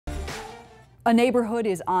A neighborhood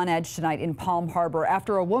is on edge tonight in Palm Harbor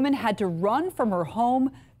after a woman had to run from her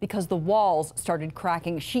home because the walls started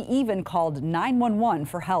cracking. She even called 911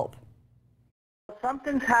 for help.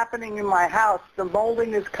 Something's happening in my house. The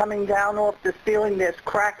molding is coming down off the ceiling. There's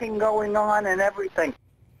cracking going on and everything.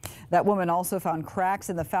 That woman also found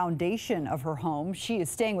cracks in the foundation of her home. She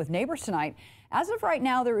is staying with neighbors tonight. As of right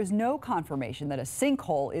now, there is no confirmation that a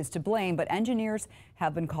sinkhole is to blame, but engineers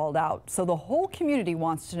have been called out. So the whole community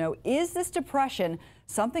wants to know, is this depression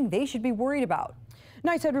something they should be worried about?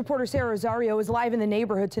 Nightside reporter Sarah Rosario is live in the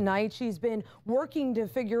neighborhood tonight. She's been working to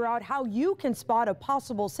figure out how you can spot a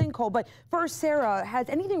possible sinkhole. But first, Sarah, has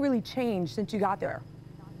anything really changed since you got there?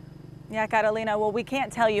 Yeah, Catalina, well, we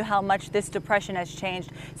can't tell you how much this depression has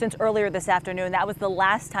changed since earlier this afternoon. That was the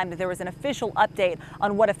last time that there was an official update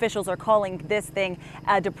on what officials are calling this thing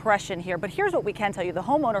a depression here. But here's what we can tell you. The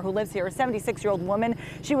homeowner who lives here, a 76-year-old woman,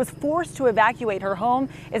 she was forced to evacuate her home,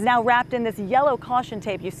 is now wrapped in this yellow caution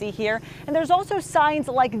tape you see here. And there's also signs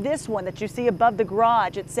like this one that you see above the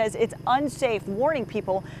garage. It says it's unsafe, warning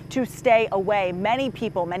people to stay away. Many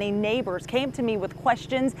people, many neighbors came to me with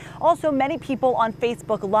questions. Also, many people on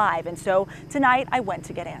Facebook Live. And so tonight I went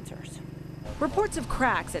to get answers. Reports of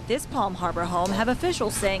cracks at this Palm Harbor home have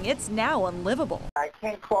officials saying it's now unlivable. I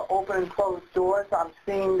can't open and close doors. I'm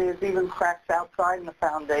seeing there's even cracks outside in the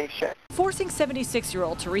foundation. Forcing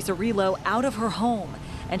 76-year-old Teresa Relo out of her home.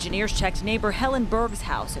 Engineers checked neighbor Helen Berg's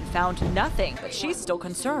house and found nothing, but she's still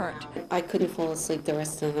concerned. I couldn't fall asleep the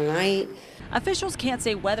rest of the night. Officials can't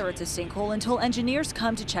say whether it's a sinkhole until engineers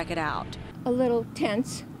come to check it out. A little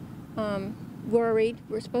tense, worried.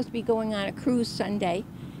 We're supposed to be going on a cruise Sunday,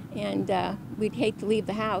 and we'd hate to leave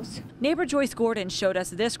the house. Neighbor Joyce Gordon showed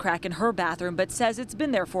us this crack in her bathroom, but says it's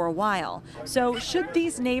been there for a while. So should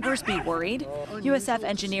these neighbors be worried? USF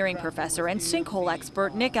engineering professor and sinkhole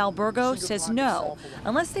expert Nick Albergo says no,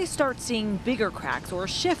 unless they start seeing bigger cracks or a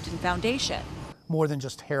shift in foundation. More than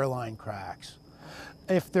just hairline cracks.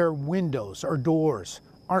 If their windows or doors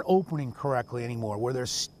aren't opening correctly anymore, where they're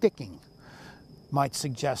sticking, might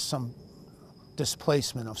suggest some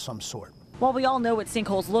displacement of some sort. While we all know what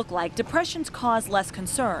sinkholes look like, depressions cause less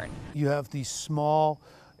concern. You have these small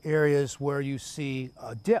areas where you see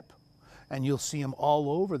a dip, and you'll see them all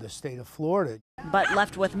over the state of Florida. But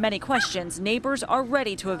left with many questions, neighbors are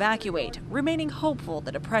ready to evacuate, remaining hopeful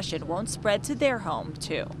the depression won't spread to their home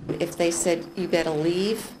too. If they said you better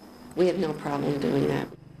leave, we have no problem doing that.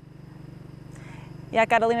 Yeah,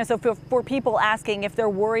 Catalina, so for people asking if they're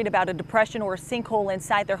worried about a depression or a sinkhole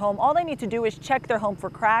inside their home, all they need to do is check their home for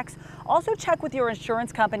cracks. Also check with your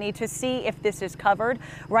insurance company to see if this is covered.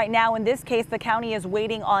 Right now, in this case, the county is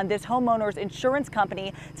waiting on this homeowner's insurance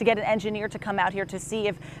company to get an engineer to come out here to see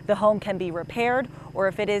if the home can be repaired or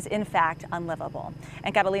if it is, in fact, unlivable.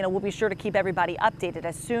 And Catalina, we'll be sure to keep everybody updated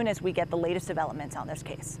as soon as we get the latest developments on this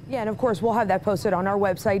case. Yeah, and of course, we'll have that posted on our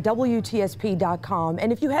website, WTSP.com.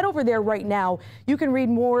 And if you head over there right now, you can read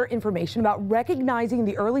more information about recognizing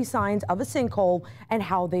the early signs of a sinkhole and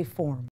how they form.